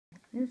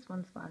This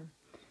one's fun.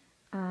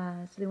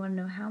 So they want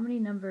to know how many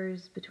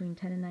numbers between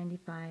 10 and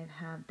 95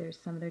 have their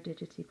sum of their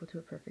digits equal to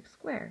a perfect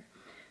square.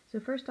 So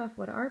first off,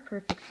 what are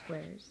perfect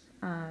squares?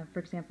 For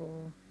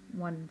example,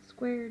 1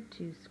 squared,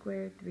 2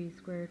 squared, 3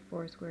 squared,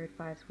 4 squared,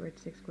 5 squared,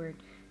 6 squared.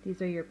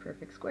 These are your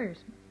perfect squares.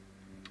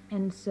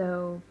 And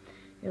so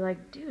you're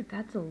like, dude,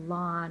 that's a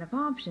lot of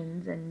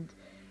options, and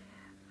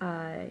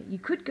you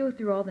could go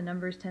through all the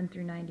numbers 10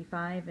 through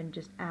 95 and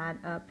just add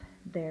up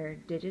their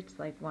digits,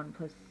 like 1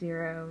 plus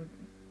 0,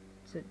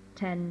 so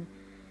 10,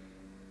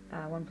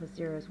 1 plus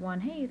 0 is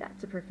 1, hey,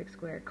 that's a perfect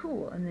square,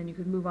 cool. And then you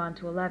could move on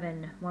to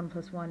 11, 1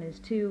 plus 1 is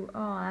 2,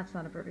 oh, that's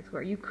not a perfect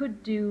square. You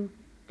could do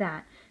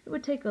that. It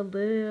would take a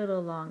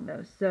little long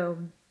though, so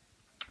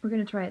we're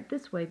going to try it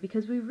this way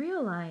because we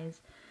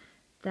realize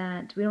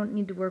that we don't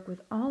need to work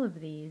with all of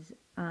these.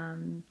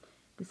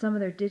 The sum of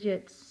their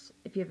digits,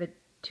 if you have a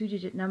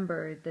two-digit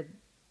number, the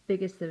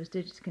biggest those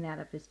digits can add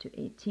up is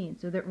to 18.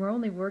 So that we're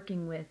only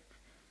working with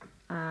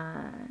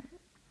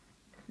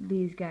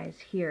these guys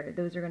here.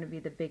 Those are going to be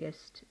the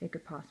biggest it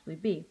could possibly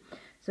be.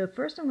 So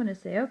first I'm going to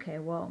say, okay,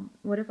 well,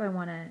 what if I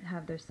want to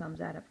have their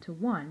sums add up to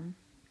 1?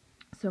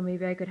 So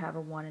maybe I could have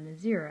a 1 and a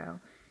 0,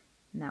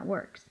 and that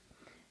works.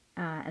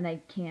 And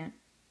I can't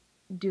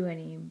do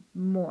any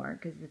more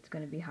because it's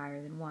going to be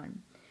higher than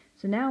 1.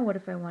 So now what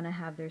if I want to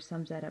have their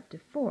sums add up to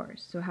 4?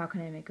 So how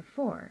can I make a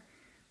 4?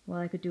 Well,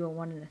 I could do a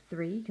 1 and a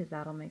 3 because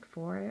that'll make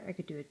 4. I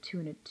could do a 2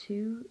 and a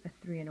 2, a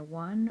 3 and a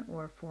 1,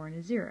 or a 4 and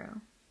a 0.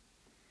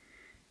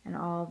 And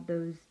all of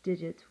those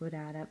digits would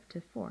add up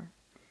to 4.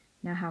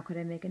 Now how could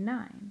I make a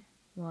 9?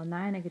 Well, a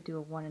 9 I could do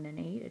a 1 and an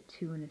 8, a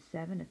 2 and a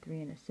 7, a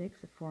 3 and a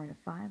 6, a 4 and a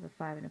 5, a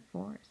 5 and a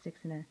 4, a 6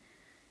 and a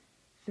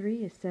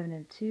 3, a 7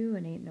 and a 2,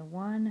 an 8 and a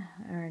 1,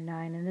 or a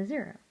 9 and a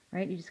 0,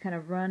 right? You just kind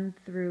of run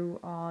through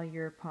all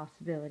your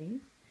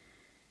possibilities.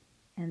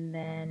 And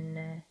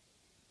then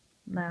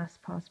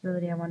last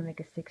possibility, I want to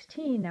make a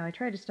 16. Now I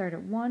tried to start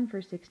at 1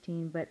 for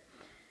 16, but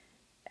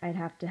I'd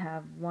have to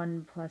have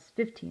 1 plus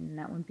 15, and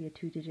that wouldn't be a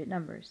two-digit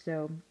number.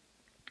 So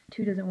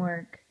 2 doesn't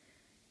work,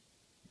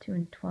 2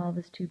 and 12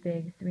 is too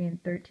big, 3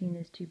 and 13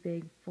 is too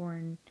big, 4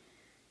 and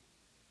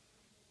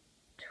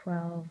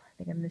 12,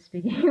 I think I'm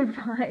misspeaking,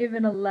 5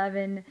 and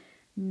 11,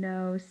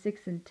 no,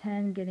 6 and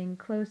 10, getting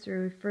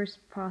closer. First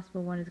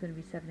possible one is going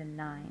to be 7 and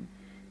 9.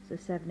 So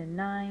 7 and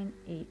 9,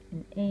 8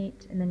 and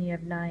 8, and then you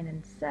have 9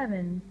 and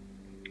 7,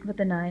 but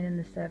the 9 and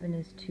the 7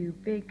 is too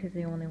big because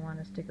they only want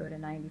us to go to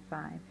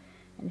 95.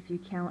 And if you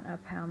count up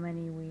how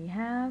many we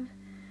have,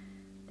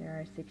 there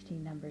are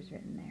 16 numbers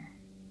written there.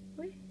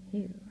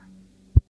 Woohoo!